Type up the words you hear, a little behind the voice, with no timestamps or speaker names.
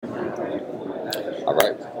All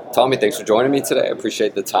right. Tommy, thanks for joining me today. I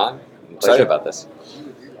appreciate the time. I'm excited about this.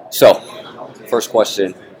 So, first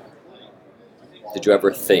question. Did you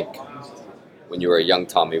ever think when you were a young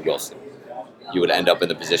Tommy Wilson you would end up in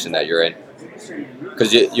the position that you're in?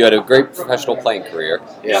 Because you had a great professional playing career.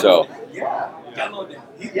 Yeah. So,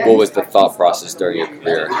 what was the thought process during your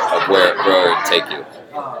career of where it would take you?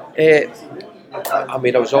 I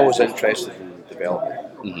mean, I was always interested in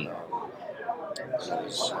development. Mm-hmm.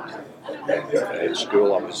 In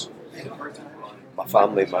school, my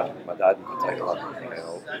family, my dad in particular,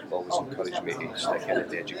 always encouraged me to stick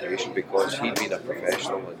into education because he'd been a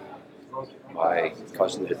professional and my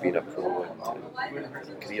cousin had been a pro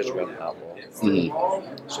and careers weren't that long.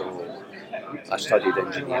 Mm-hmm. So I studied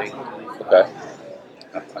engineering. Okay.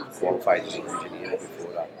 I qualified as an engineer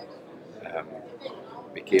before I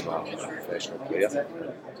became a professional player.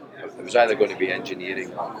 It was either going to be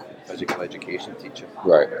engineering or physical education teacher.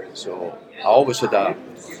 Right. So I always had a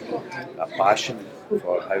passion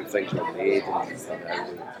for how things were made and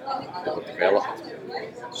how they were developed.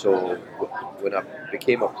 So when I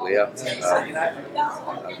became a player, I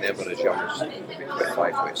remember as young as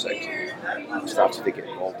 25, 26, I started to get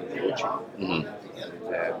involved in coaching.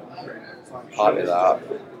 Mm-hmm. And part of that,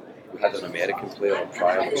 we had an American player on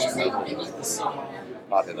trial in Sweden.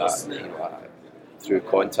 Part of that, through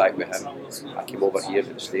contact with him, I came over here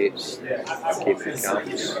to the States. I came to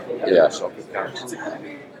camps, soccer camps,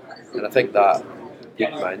 and I think that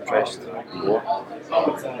piqued my interest more.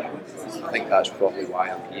 I think that's probably why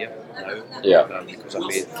I'm here now. Yeah. Because I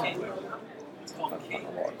made a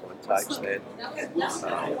lot of contacts then, and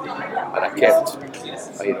I kept.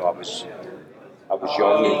 I was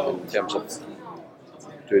young in terms of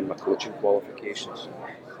doing my coaching qualifications.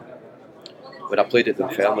 When I played at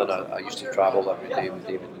Dunfermline, I used to travel every day with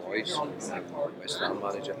David Moyes, West Ham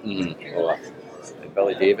manager. Mm-hmm. And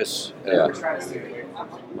Billy Davis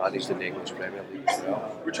managed in the English Premier League as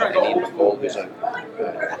well. And Ian McCall, who's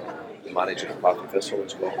the manager of Parky Thistle in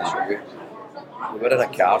Scotland. So we were in a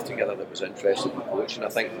car together that was interested in coaching. I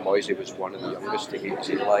think Moisey was one of the youngest to get his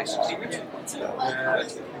A licence.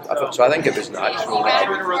 So I think it was natural that I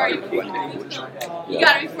would go into coaching.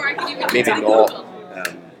 Yeah. Maybe not.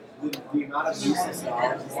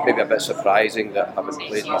 Maybe a bit surprising that I haven't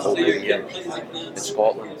played my whole career in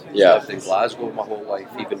Scotland. Yeah. I lived in Glasgow my whole life,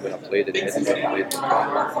 even when I played in Edinburgh, I played in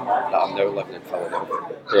that I'm now living in Philadelphia.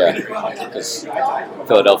 Yeah, because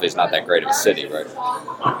Philadelphia's not that great of a city, right?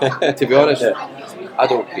 To be honest, I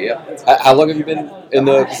don't care. How long have you been in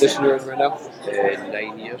the position you're in right now?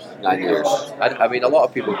 9 years. 9 years. I mean, a lot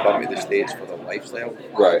of people come to the States for their lifestyle.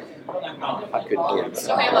 Right. I couldn't care about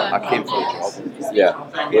that. I came for a job. Yeah.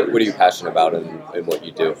 What are you passionate about in what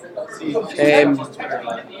you do?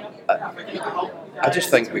 I just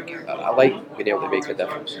think I like being able to make a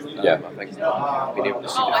difference. Yeah. I think being able to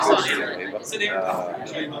see the fruits of your labour.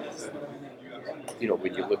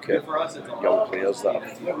 When you look at young players that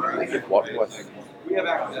you've worked with,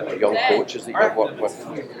 young coaches that you've worked with,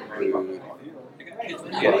 who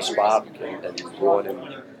get a spark and go on,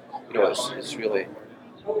 and it's really.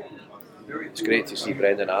 It's great to see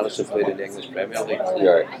Brendan Anderson played in the English Premier League.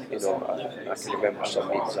 Right. I can remember some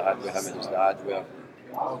meetings I had with him and his dad where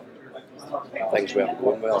things weren't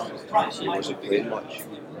going well. He wasn't playing much.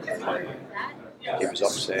 He was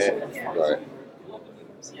upset. Right.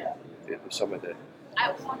 Some of the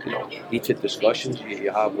heated discussions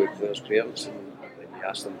you have with players' parents, and you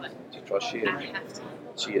ask them to trust you and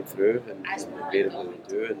see it through, and invariably they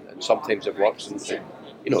do. And sometimes it works, and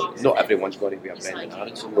not everyone's going to be a Brendan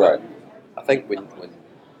Anderson. Right. I think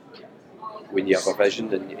when you have a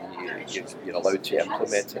vision and you're allowed to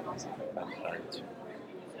implement it and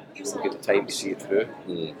you get the time to see it through,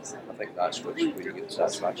 I think that's where you get the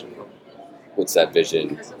satisfaction. What's that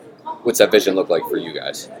vision look like for you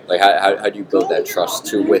guys? Like how do you build that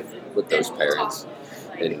trust with those parents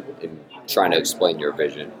in trying to explain your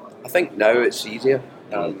vision? I think now it's easier.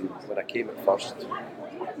 When I came at first,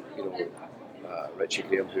 Richie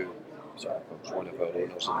Graham, who was one of our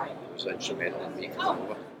owners and was instrumental in me coming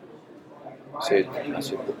over, I said,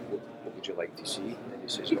 what would you like to see? And he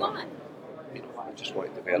says, I just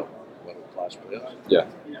want to develop world-class players. Yeah.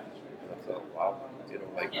 And I thought, wow,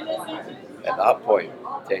 at that point,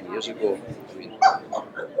 10 years ago, I mean,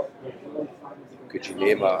 could you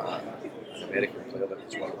name an American player that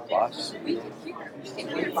was world-class?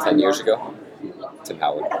 10 years ago? Tim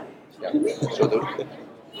Howard. Yeah. So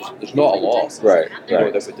there's not a lot. Right.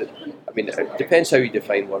 I mean, it depends how you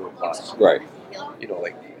define world class. Right.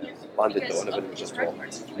 Like Landon Donovan was a top.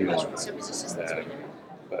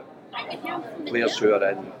 But players who are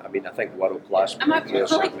in, I mean, I think world-class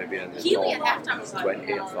players who are maybe in the top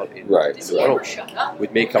 20 or 30 in the world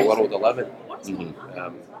would make a world 11.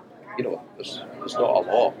 Mm-hmm. You know, there's not a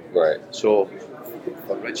lot. Right. So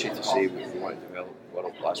for Richie to say we want to develop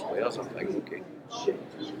world-class players, I'm thinking, okay,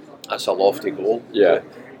 that's a lofty goal. Yeah.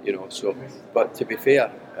 You know, so, but to be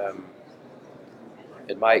fair,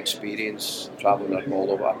 in my experience travelling all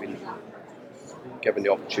over, I've been given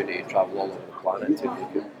the opportunity to travel all over the planet to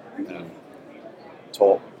look at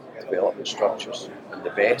top development structures, and the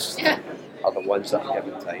best are the ones that are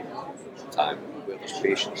given time, where there's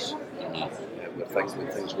patience, where when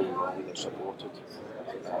things go wrong, they're supported,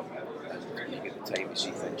 and you get the time to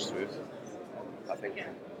see things through. I think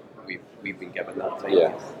we've been given that time.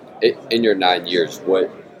 Yeah. In your 9 years, what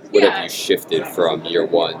have you shifted from year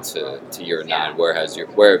 1 to year 9? Where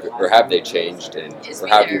have they changed, or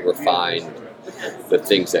have you refined the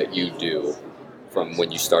things that you do from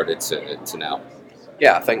when you started to now?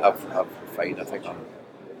 Yeah, I think I've refined. I think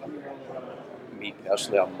me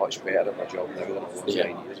personally, I'm much better at my job now than I was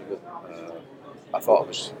 9 years ago. I thought it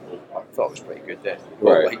was pretty good then.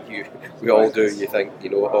 Well, like we all do. You think you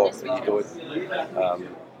know it all, but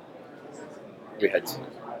you don't.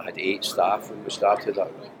 I had 8 staff when we started.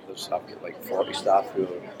 I've got like 40 staff who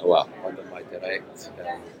are under my direct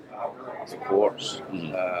reports.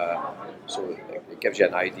 So it gives you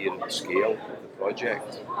an idea of the scale of the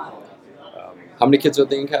project. How many kids are at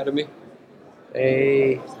the academy?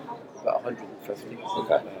 About 150.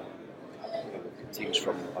 Okay. Teams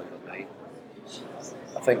from under 9.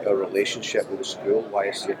 I think our relationship with the school,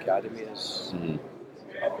 YSC Academy, is.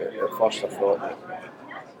 At first, I thought that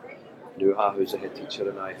Nuha, who's the head teacher,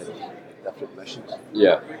 and I had different missions.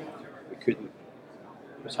 Yeah. We couldn't.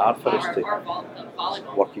 It was hard for us to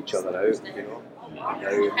work each other out, you know. And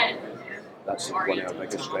now that's one of our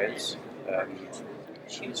biggest strengths.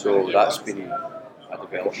 So that's been a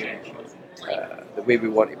development. The way we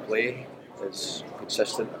want to play is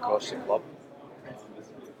consistent across the club.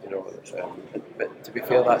 You know, but to be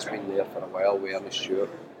fair, that's been there for a while. We Ernest Stewart,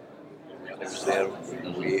 it was there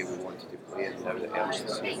the way we wanted to play, and now that Ernest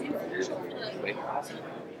is here, we want to play.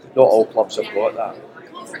 Not all clubs have got that.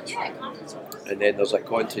 And then there's a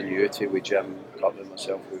continuity with Jim Cutler and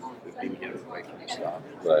myself who've been here right from the start.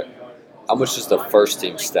 Right. How much does the first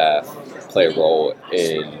team staff play a role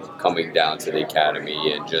in coming down to the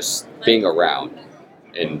academy and just being around?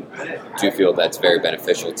 And do you feel that's very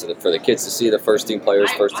beneficial for the kids to see the first team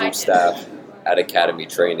players, first team staff at academy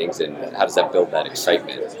trainings, and how does that build that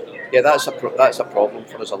excitement? Yeah, that's a problem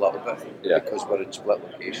for us a little bit because we're in split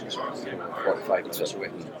locations, 45 minutes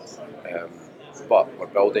away. But we're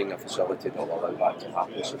building a facility that will allow that to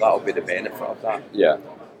happen, so that'll be the benefit of that. Yeah.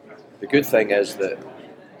 The good thing is that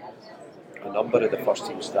a number of the first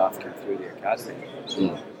team staff came through the academy.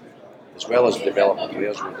 So as well as developing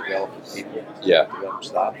players, we're developing people, developing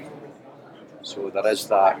staff. So there is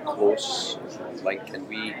that close link, and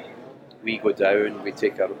we go down, we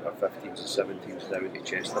take our 15s and 17s down to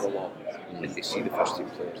Chester a lot, and they see the first team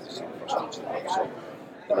players, they see the first team staff. So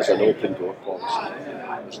there's an open door policy.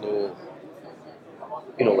 There's no,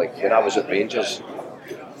 like when I was at Rangers,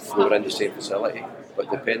 we were in the same facility, but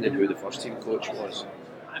depending who the first team coach was,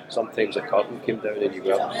 sometimes a curtain came down and you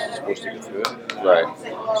weren't supposed to go through it. Right.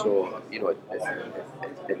 So,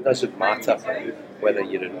 it doesn't matter whether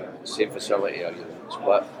you're in the same facility or you're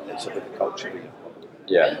split, it's about the culture.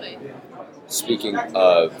 Yeah. Speaking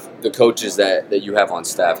of the coaches that you have on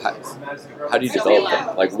staff, how do you develop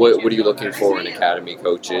them? Like, what are you looking for in academy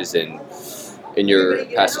coaches, and in your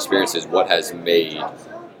past experiences, what has made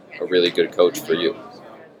a really good coach for you?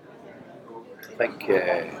 I think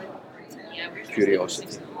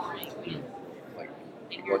curiosity. Like,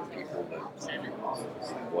 you want people that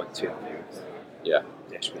want to improve. Yeah.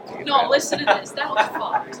 Desperate to get No, listen to this. That was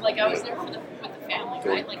fucked. Like, I was there with the family,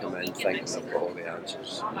 right? Like, come in thinking they've got all the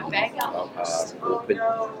answers. My bag got lost. Open to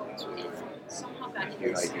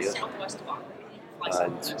new ideas.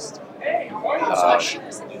 And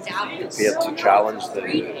prepared to challenge the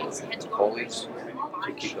colleagues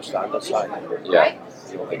to keep the standards high. Yeah.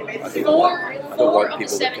 I don't want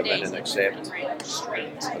people to come in and accept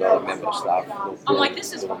another member of staff. I'm like,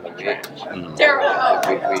 this is terrible.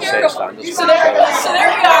 We set standards. So there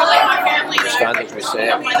we are, like my family. The standards we set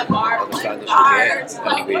are the standards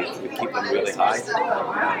we get, and we keep them really high.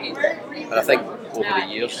 And I think over the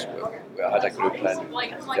years, we had a group in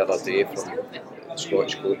the other day from the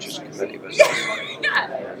Scottish Coaches Committee visit,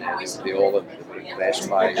 and they all were impressed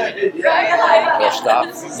by our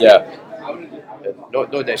staff. Yeah.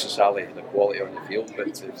 not necessarily the quality on the field,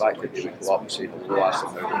 but the fact that they would go up and say hello, ask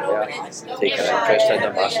them how they were, take an interest in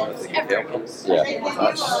them, ask them if they can help them. Yeah.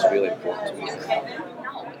 That's really important to me.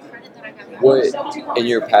 What, in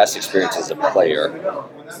your past experience as a player,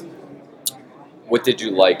 what did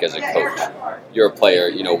you like as a coach? You're a player,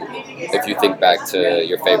 you know, if you think back to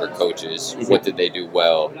your favorite coaches, what did they do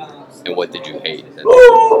well and what did you hate?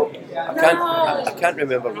 I can't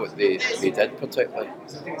remember what they did particularly.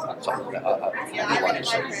 Something that I want to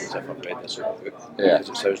say as if I've read this in a book, because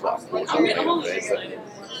it sounds like a quote that I've read,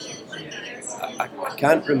 but I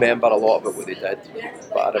can't remember a lot about what they did,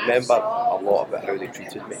 but I remember a lot about how they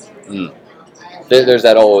treated me. Mm. There's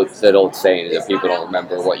that old saying that people don't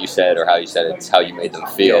remember what you said or how you said it, it's how you made them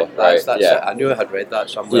feel, right? That's it. I knew I had read that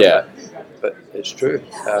somewhere, but it's true.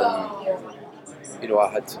 You know,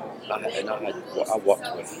 I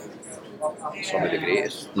worked with some of the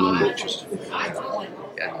greatest coaches,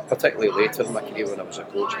 particularly later in my career when I was a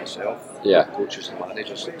coach myself. Coaches and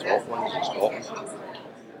managers, the top ones in Scotland,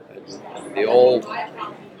 and they all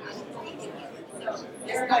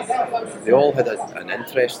had an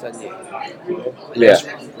interest in you. The best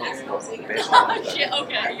ones.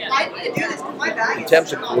 In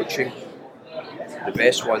terms of coaching, the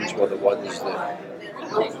best ones were the ones that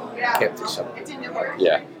kept it simple.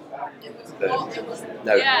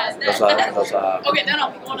 There's a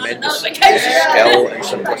tremendous skill in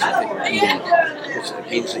simplicity. It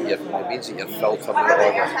means that you're filtering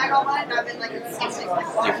out all the.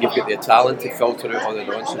 You've got the talent to filter out all the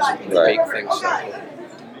nonsense and make things simple.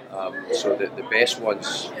 So the best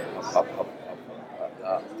ones have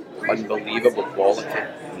that unbelievable quality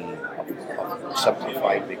of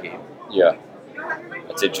simplifying the game. Yeah,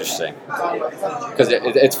 that's interesting. Because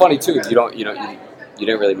it's funny too. You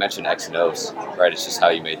didn't really mention X and O's, right? It's just how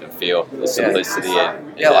you made them feel, the simplicity. I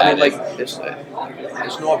mean, like it's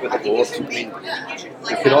not about the boards. I mean,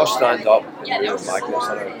 you can all stand up and wave magnets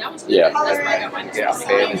around, and get a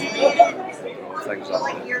pen and draw things up,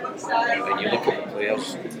 and you look at the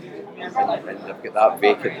players, and they've got that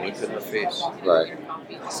vacant look in their face. Right.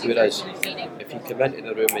 Whereas if you come into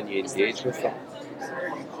the room and you engage with them,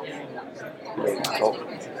 you talk,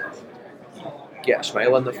 get a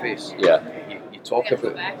smile on their face. You talk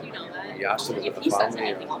about, you ask them about the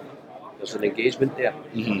family. There's an engagement there.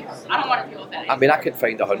 I mean, I can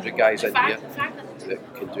find 100 guys in here that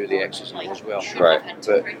can do the X's and O's well. Right.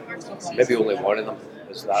 But maybe only one of them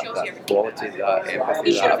is that quality, that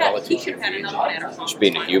empathy, that ability to engage. Just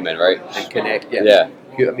being a human, right? And connect. I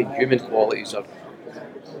mean, human qualities are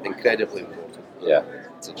incredibly important. Yeah,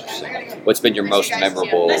 it's interesting. What's been your most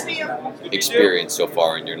memorable experience so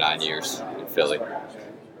far in your 9 years in Philly?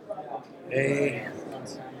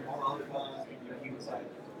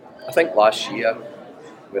 I think last year,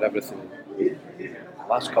 where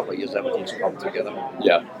last couple of years, everything's come together.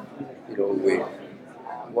 Yeah. You know, we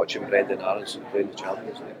watching Brendan Aronson playing the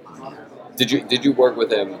Champions League. Did you work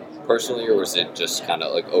with him personally, or was it just kind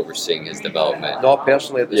of like overseeing his development? Not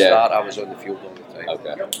personally. At the start, I was on the field all the time.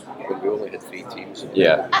 Okay. When we only had 3 teams. So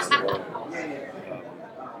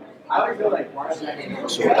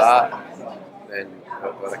that, then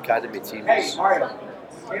our academy teams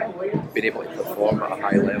been able to perform at a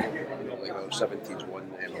high level. You know, like our 17s won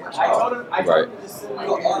the MLS Cup. Right.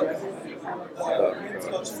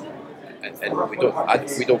 And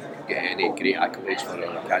we don't get any great accolades for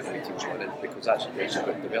our academy teams winning, because that's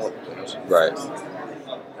about development players. Right.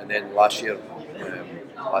 And then last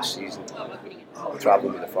season,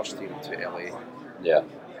 travelling with the first team to LA. Yeah.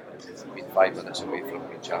 Been 5 minutes away from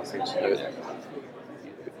being champions.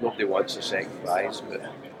 Nobody wants a second prize, but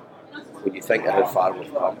when you think of how far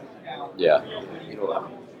we've come, you know,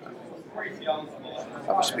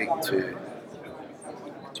 I was speaking to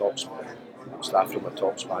staff from a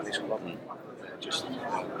top Spanish club just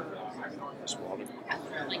this morning.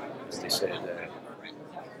 They said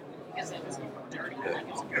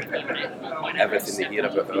everything they hear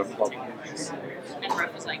about our club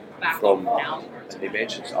from, and they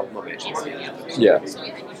mentioned, I've not mentioned it,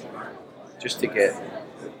 just to get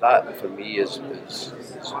that, for me is a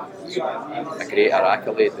greater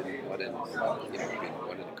accolade than winning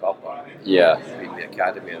the cup or being the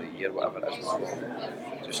Academy of the Year, whatever it is.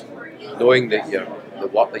 Just knowing that the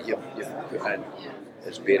work that you've put in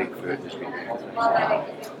is bearing fruit has been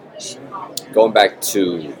good. Going back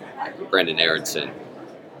to Brendan Aronson,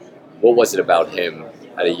 what was it about him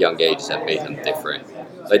at a young age that made him different?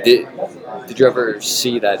 Like, did you ever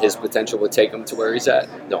see that his potential would take him to where he's at?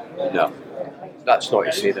 No. That's not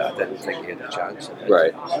to say that I didn't think he had a chance.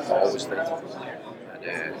 Right. I always did.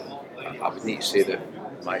 And I would need to say that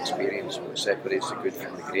my experience, what separates the good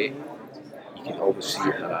from the great, you can always see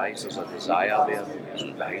it in their eyes. There's a desire there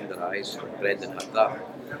behind their eyes. Brendan had that.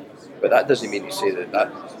 But that doesn't mean to say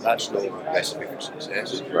that's no recipe for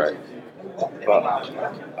success. Right. But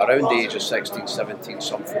around the age of 16, 17,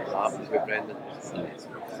 something happened with Brendan.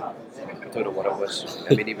 I don't know what it was.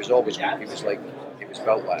 I mean, he was built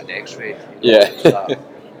like an X-ray. Yeah.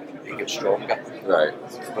 He gets stronger. Right.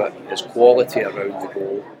 But his quality around the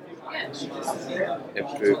goal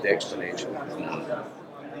improved exponentially.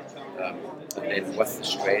 And then with the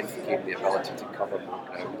strength came the ability to cover more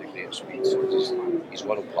ground at great speeds. He's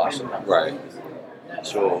world class in that. Right.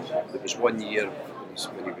 So there was one year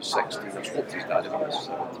when he was 16, I spoke to his dad when he was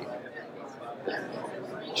 17.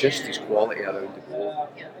 Just his quality around the goal.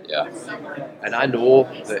 Yeah. And I know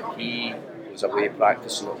that he was away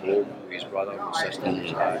practicing at home with his brother and sister and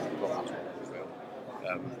his dad as well.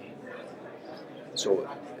 So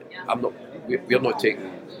we're not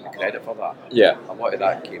taking credit for that. Yeah. A lot of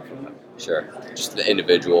that came from him. Sure. Just the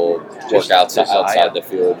individual Just workouts desire. outside the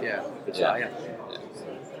field. Yeah, desire. Yeah.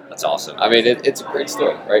 That's awesome. I mean, it's a great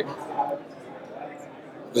story, right?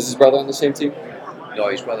 Was his brother on the same team? No,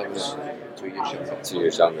 his brother was 2 years younger. 2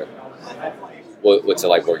 years younger. What's it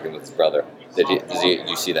like working with his brother? Do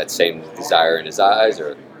you see that same desire in his eyes,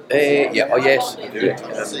 or? Yeah. Oh, yes, I do.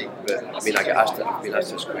 But I mean, I've been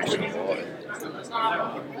asked this question a lot.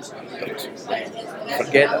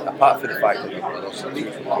 Forget that. Apart from the fact that my brother's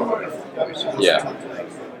completely different boys. Yeah.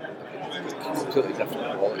 Completely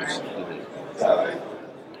different qualities.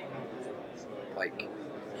 Like,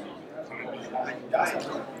 I don't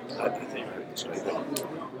know how to describe it.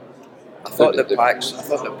 I thought that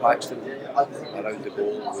Paxton around the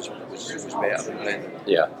goal was better than Brendan.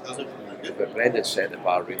 Yeah. But Brendan set the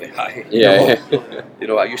bar really high. Yeah. You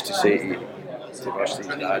know, I used to say to Rusty's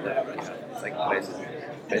dad that I think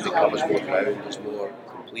Brendan covers more ground, is more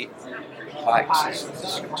complete. Pax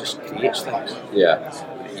just creates things. Yeah.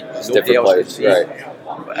 It's Nobody different else can players, see. right?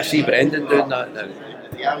 But I see Brendan doing that now.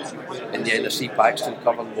 In the end, I see Paxton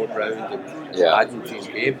covering more ground and adding to his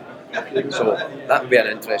game. So that would be an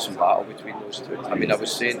interesting battle between those two. I mean, I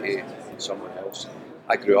was saying to someone else,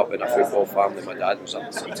 I grew up in a football family. My dad was a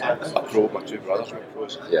pro, my two brothers were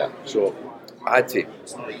pros. Yeah. So I had to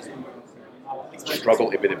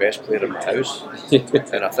struggle to be the best player in my house.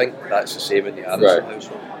 And I think that's the same in the Addison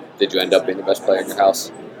household. Did you end up being the best player in your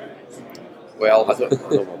house? Well, I don't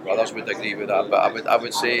know my brothers would agree with that, but I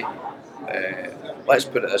would say, let's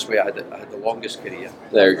put it this way, I had the longest career.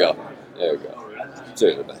 There you go. Two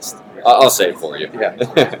of the best. I'll say it for you.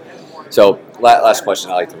 Yeah. So, last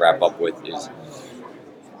question I like to wrap up with is,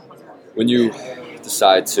 when you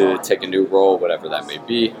decide to take a new role, whatever that may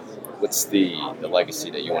be, what's the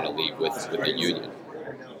legacy that you want to leave with the Union?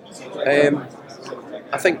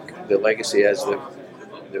 I think the legacy is that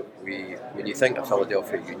when you think of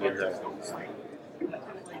Philadelphia Union now,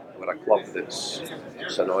 we're a club that's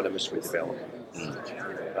synonymous with development.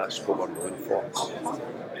 That's what we're known for.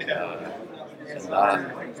 And that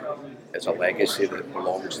is a legacy that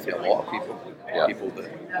belongs to a lot of people. Yeah. People that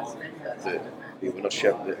the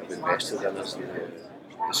ownership that have invested in us,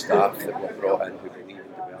 the staff that were brought in who believe in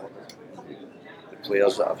development, the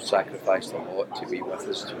players that have sacrificed a lot to be with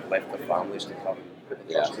us, to have left their families to come and put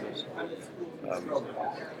the trust in us.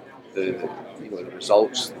 The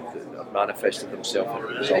results that have manifested themselves in the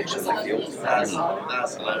results in the field.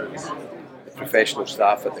 The professional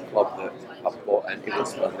staff at the club that have bought into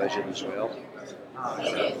our vision as well.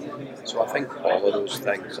 So I think all of those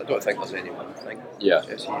things. I don't think there's any one thing. Yeah.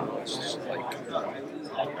 It's just like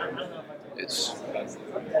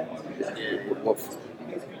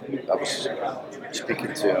I was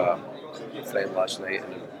speaking to a friend last night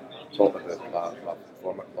and talking about my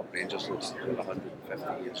former club Rangers, who's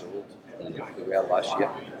 150 years old. They were last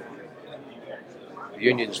year. The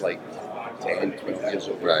Union's like 10, 12 years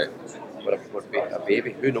old. Right. We're a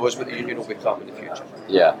baby. Who knows what the Union will become in the future?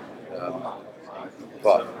 Yeah.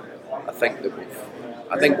 But I think we've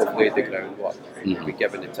laid the groundwork. We're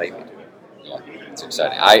given the time to do it. Yeah, it's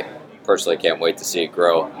exciting. I personally can't wait to see it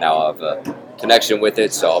grow. Now I have a connection with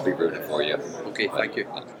it, so I'll be rooting for you. Okay, thank you.